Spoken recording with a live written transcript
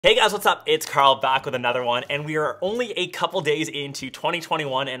Hey guys, what's up? It's Karl back with another one, and we are only a couple days into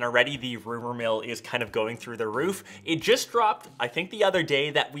 2021 and already the rumor mill is kind of going through the roof. It just dropped, I think the other day,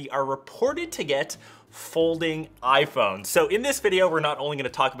 that we are reported to get folding iPhones. So in this video, we're not only going to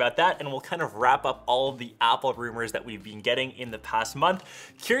talk about that, and we'll kind of wrap up all of the Apple rumors that we've been getting in the past month.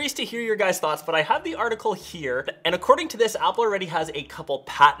 Curious to hear your guys' thoughts, but I have the article here, and according to this, Apple already has a couple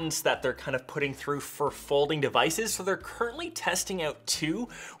patents that they're kind of putting through for folding devices. So they're currently testing out two,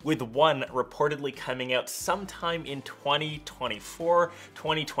 with one reportedly coming out sometime in 2024,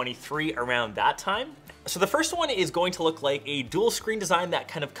 2023, around that time. So the first one is going to look like a dual screen design that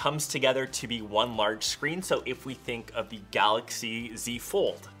kind of comes together to be one large screen. So if we think of the Galaxy Z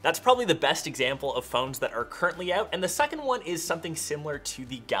Fold, that's probably the best example of phones that are currently out. And the second one is something similar to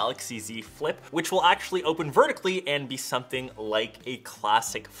the Galaxy Z Flip, which will actually open vertically and be something like a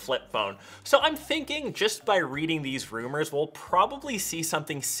classic flip phone. So I'm thinking, just by reading these rumors, we'll probably see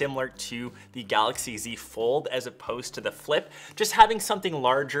something similar to the Galaxy Z Fold as opposed to the Flip. Just having something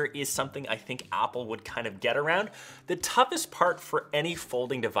larger is something I think Apple would kind of get around. The toughest part for any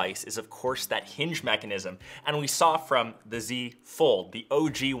folding device is, of course, that hinge mechanism. And we saw from the Z Fold, the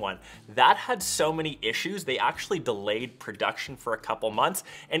OG one, that had so many issues, they actually delayed production for a couple months.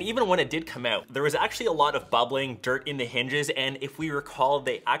 And even when it did come out, there was actually a lot of bubbling, dirt in the hinges. And if we recall,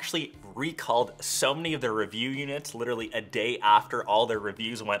 they actually recalled so many of their review units literally a day after all their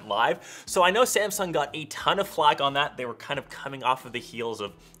reviews went live. So I know Samsung got a ton of flack on that. They were kind of coming off of the heels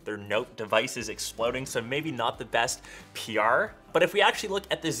of their Note devices exploding, so maybe not the best PR. But if we actually look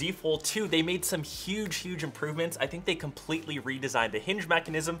at the Z Fold 2, they made some huge improvements. I think they completely redesigned the hinge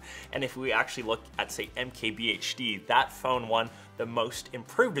mechanism. And if we actually look at, say, MKBHD, that phone won the most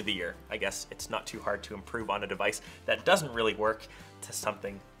improved of the year. I guess it's not too hard to improve on a device that doesn't really work to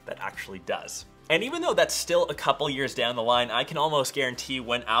something that actually does. And even though that's still a couple years down the line, I can almost guarantee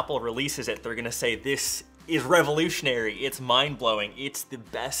when Apple releases it, they're gonna say this is revolutionary, it's mind-blowing, it's the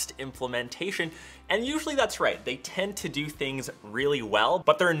best implementation. And usually that's right. They tend to do things really well,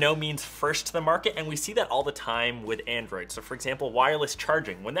 but they're no means first to the market, and we see that all the time with Android. So for example, wireless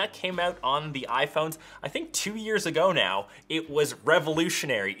charging. When that came out on the iPhones, I think 2 years ago now, it was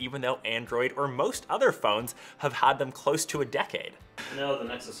revolutionary, even though Android or most other phones have had them close to a decade. No, the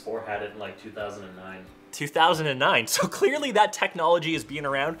Nexus 4 had it in like 2009. 2009. So clearly that technology is being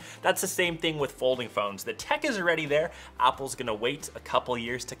around. That's the same thing with folding phones. The tech is already there. Apple's gonna wait a couple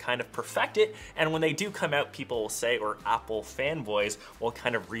years to kind of perfect it. And when they do come out, people will say, or Apple fanboys will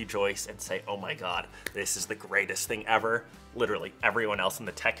kind of rejoice and say, oh my God, this is the greatest thing ever. Literally everyone else in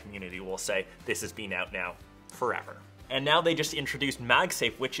the tech community will say, this has been out now forever. And now they just introduced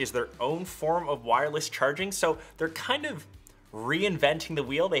MagSafe, which is their own form of wireless charging. So they're kind of reinventing the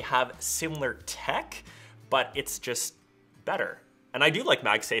wheel. They have similar tech, but it's just better. And I do like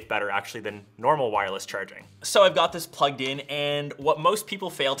MagSafe better actually than normal wireless charging. So I've got this plugged in, and what most people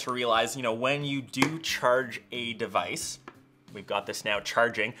fail to realize, when you do charge a device, we've got this now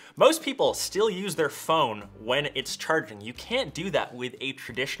charging, most people still use their phone when it's charging. You can't do that with a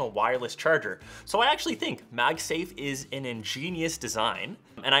traditional wireless charger. So I actually think MagSafe is an ingenious design.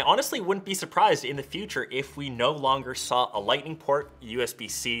 And I honestly wouldn't be surprised in the future if we no longer saw a lightning port,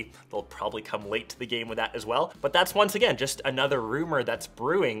 USB-C. They'll probably come late to the game with that as well. But that's once again, just another rumor that's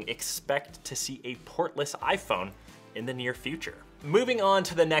brewing. Expect to see a portless iPhone in the near future. Moving on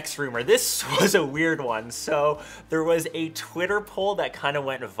to the next rumor. This was a weird one. So there was a Twitter poll that kind of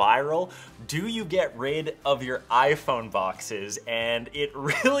went viral. Do you get rid of your iPhone boxes? And it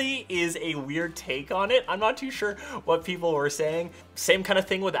really is a weird take on it. I'm not too sure what people were saying. Same kind of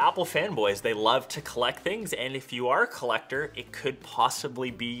thing with Apple fanboys. They love to collect things. And if you are a collector, it could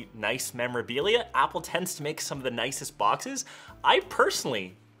possibly be nice memorabilia. Apple tends to make some of the nicest boxes. I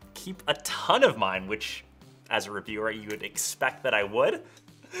personally keep a ton of mine, which as a reviewer, you would expect that I would.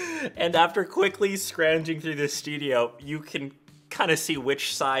 And after quickly scrounging through the studio, you can kind of see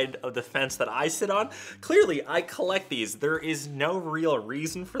which side of the fence that I sit on. Clearly, I collect these. There is no real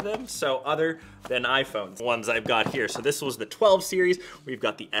reason for them, so other than iPhones. The ones I've got here. So this was the 12 series. We've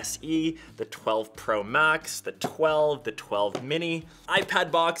got the SE, the 12 Pro Max, the 12, the 12 Mini,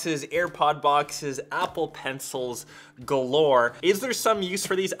 iPad boxes, AirPod boxes, Apple Pencils galore. Is there some use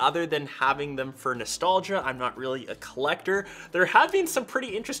for these other than having them for nostalgia? I'm not really a collector. There have been some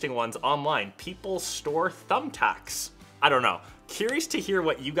pretty interesting ones online. People store thumbtacks. I don't know. Curious to hear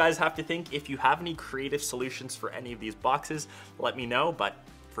what you guys have to think. If you have any creative solutions for any of these boxes, let me know. But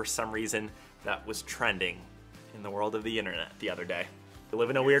for some reason, that was trending in the world of the internet the other day. We live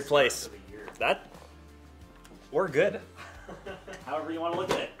in a weird place. That, or good. However you want to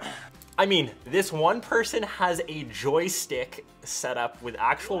look at it. I mean, this one person has a joystick set up with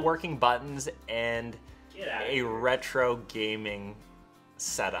actual working buttons and a retro gaming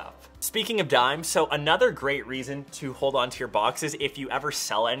setup. Speaking of dimes, so another great reason to hold on to your boxes, if you ever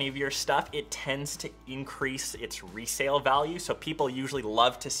sell any of your stuff, it tends to increase its resale value. So people usually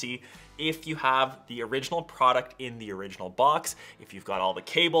love to see if you have the original product in the original box, if you've got all the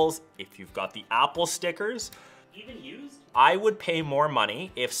cables, if you've got the Apple stickers. Even used? I would pay more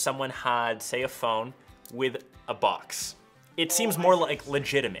money if someone had, say, a phone with a box. It seems more like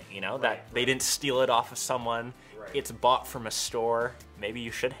legitimate, you know, that they didn't steal it off of someone. It's bought from a store. Maybe you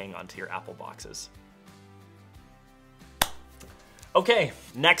should hang on to your Apple boxes. Okay,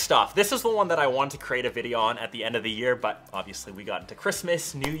 next off, this is the one that I want to create a video on at the end of the year, but obviously we got into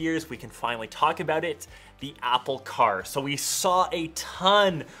Christmas, New Year's, we can finally talk about it, the Apple Car. So we saw a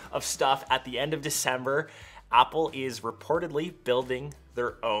ton of stuff at the end of December. Apple is reportedly building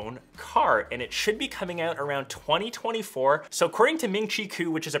their own car, and it should be coming out around 2024. So according to Ming-Chi Kuo,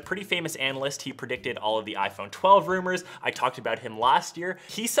 which is a pretty famous analyst, he predicted all of the iPhone 12 rumors. I talked about him last year.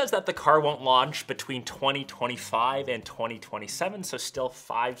 He says that the car won't launch between 2025 and 2027, so still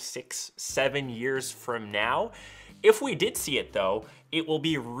 5, 6, 7 years from now. If we did see it though, it will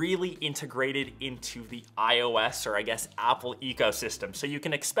be really integrated into the iOS, or I guess Apple ecosystem. So you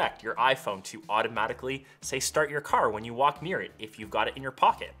can expect your iPhone to automatically say start your car when you walk near it if you've got it in your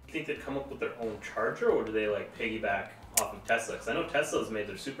pocket. Do you think they'd come up with their own charger, or do they like piggyback off of Tesla? Because I know Tesla's made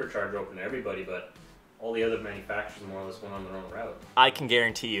their supercharger open to everybody, but all the other manufacturers more or less went on their own route. I can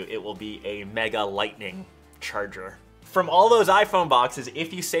guarantee you it will be a mega lightning charger. From all those iPhone boxes,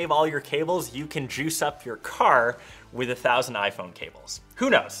 if you save all your cables, you can juice up your car with 1,000 iPhone cables. Who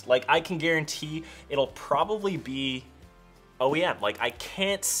knows? Like, I can guarantee it'll probably be OEM. Like, I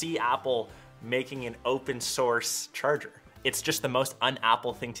can't see Apple making an open source charger. It's just the most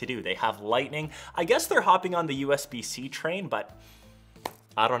un-Apple thing to do. They have Lightning. I guess they're hopping on the USB-C train, but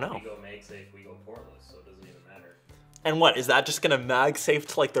I don't know. We go MagSafe, we go portless, so it doesn't even matter. And what, is that just gonna MagSafe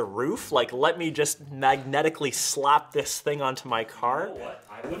to like the roof? Like, let me just magnetically slap this thing onto my car? You know what?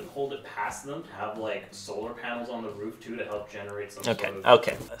 I wouldn't hold it past them to have like solar panels on the roof too to help generate some sort of...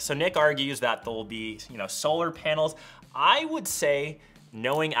 Okay. So Nick argues that there will be, you know, solar panels. I would say,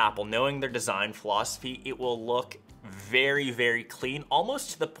 knowing Apple, knowing their design philosophy, it will look very, very clean,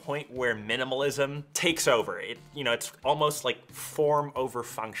 almost to the point where minimalism takes over. It, you know, it's almost like form over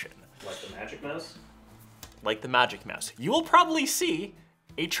function. Like the Magic Mouse? Like the Magic Mouse. You will probably see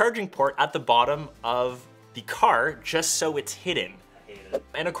a charging port at the bottom of the car just so it's hidden. I hate it.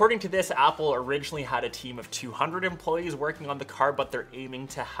 And according to this, Apple originally had a team of 200 employees working on the car, but they're aiming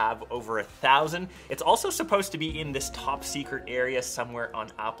to have over 1,000. It's also supposed to be in this top secret area somewhere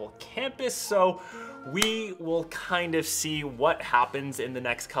on Apple campus, so we will kind of see what happens in the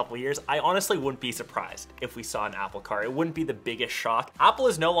next couple of years. I honestly wouldn't be surprised if we saw an Apple car. It wouldn't be the biggest shock. Apple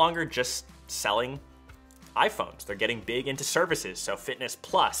is no longer just selling iPhones. They're getting big into services, so Fitness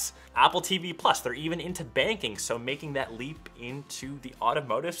Plus, Apple TV Plus, they're even into banking, so making that leap into the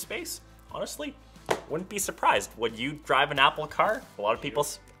automotive space, honestly, wouldn't be surprised. Would you drive an Apple car? A lot of people,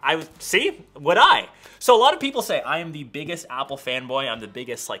 would I? So a lot of people say I am the biggest Apple fanboy, I'm the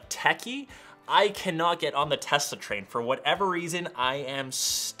biggest like techie. I cannot get on the Tesla train. For whatever reason, I am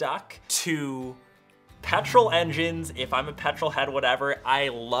stuck to petrol engines. If I'm a petrol head, whatever, I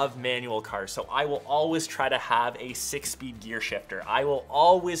love manual cars. So I will always try to have a 6-speed gear shifter. I will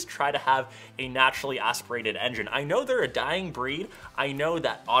always try to have a naturally aspirated engine. I know they're a dying breed. I know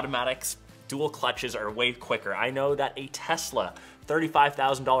that automatics, dual clutches are way quicker. I know that a Tesla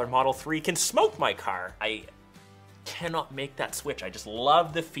 $35,000 Model 3 can smoke my car. I cannot make that switch. I just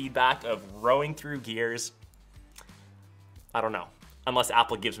love the feedback of rowing through gears. I don't know. Unless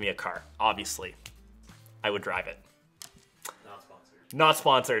Apple gives me a car, obviously I would drive it. Not sponsored. Not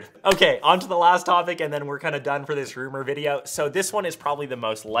sponsored. Okay, on to the last topic, and then we're kind of done for this rumor video. So this one is probably the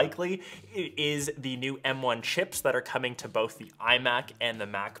most likely. It is the new M1 chips that are coming to both the iMac and the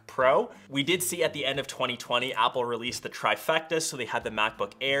Mac Pro. We did see at the end of 2020, Apple released the trifecta. So they had the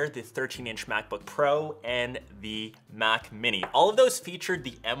MacBook Air, the 13-inch MacBook Pro, and the Mac Mini. All of those featured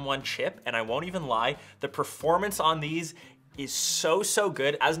the M1 chip, and I won't even lie, the performance on these is so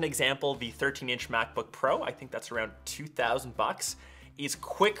good. As an example, the 13-inch MacBook Pro, I think that's around 2,000 bucks, is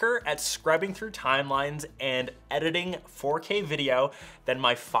quicker at scrubbing through timelines and editing 4K video than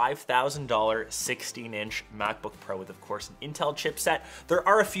my $5,000 16-inch MacBook Pro with, of course, an Intel chipset. There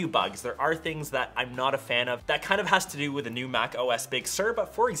are a few bugs. There are things that I'm not a fan of. That kind of has to do with the new Mac OS Big Sur,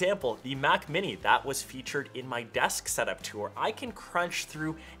 but for example, the Mac Mini, that was featured in my desk setup tour. I can crunch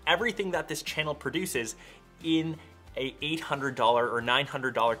through everything that this channel produces in a $800 or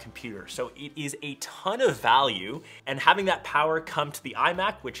 $900 computer. So it is a ton of value, and having that power come to the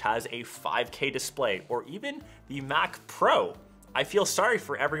iMac, which has a 5K display, or even the Mac Pro. I feel sorry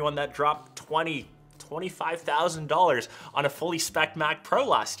for everyone that dropped $25,000 on a fully spec'd Mac Pro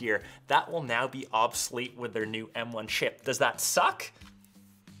last year. That will now be obsolete with their new M1 chip. Does that suck?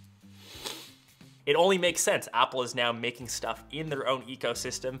 It only makes sense. Apple is now making stuff in their own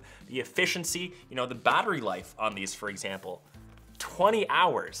ecosystem. The efficiency, you know, the battery life on these, for example, 20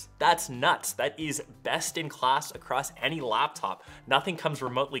 hours. That's nuts. That is best in class across any laptop. Nothing comes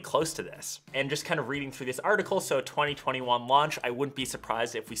remotely close to this. And just kind of reading through this article, so 2021 launch, I wouldn't be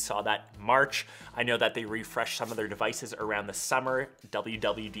surprised if we saw that in March. I know that they refreshed some of their devices around the summer.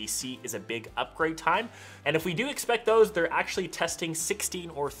 WWDC is a big upgrade time. And if we do expect those, they're actually testing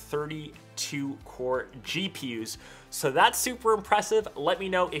 16 or 32 core GPUs. So that's super impressive. Let me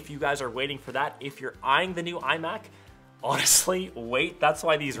know if you guys are waiting for that. If you're eyeing the new iMac, honestly, wait. That's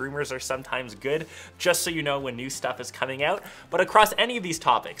why these rumors are sometimes good, just so you know when new stuff is coming out. But across any of these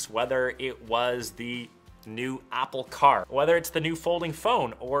topics, whether it was the new Apple Car, whether it's the new folding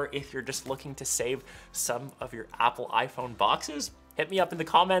phone, or if you're just looking to save some of your Apple iPhone boxes, hit me up in the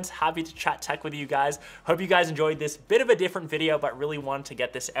comments. Happy to chat tech with you guys. Hope you guys enjoyed this bit of a different video, but really wanted to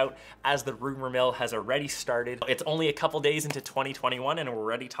get this out as the rumor mill has already started. It's only a couple days into 2021 and we're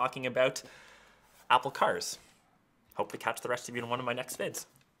already talking about Apple cars. Hope to catch the rest of you in one of my next vids.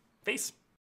 Peace.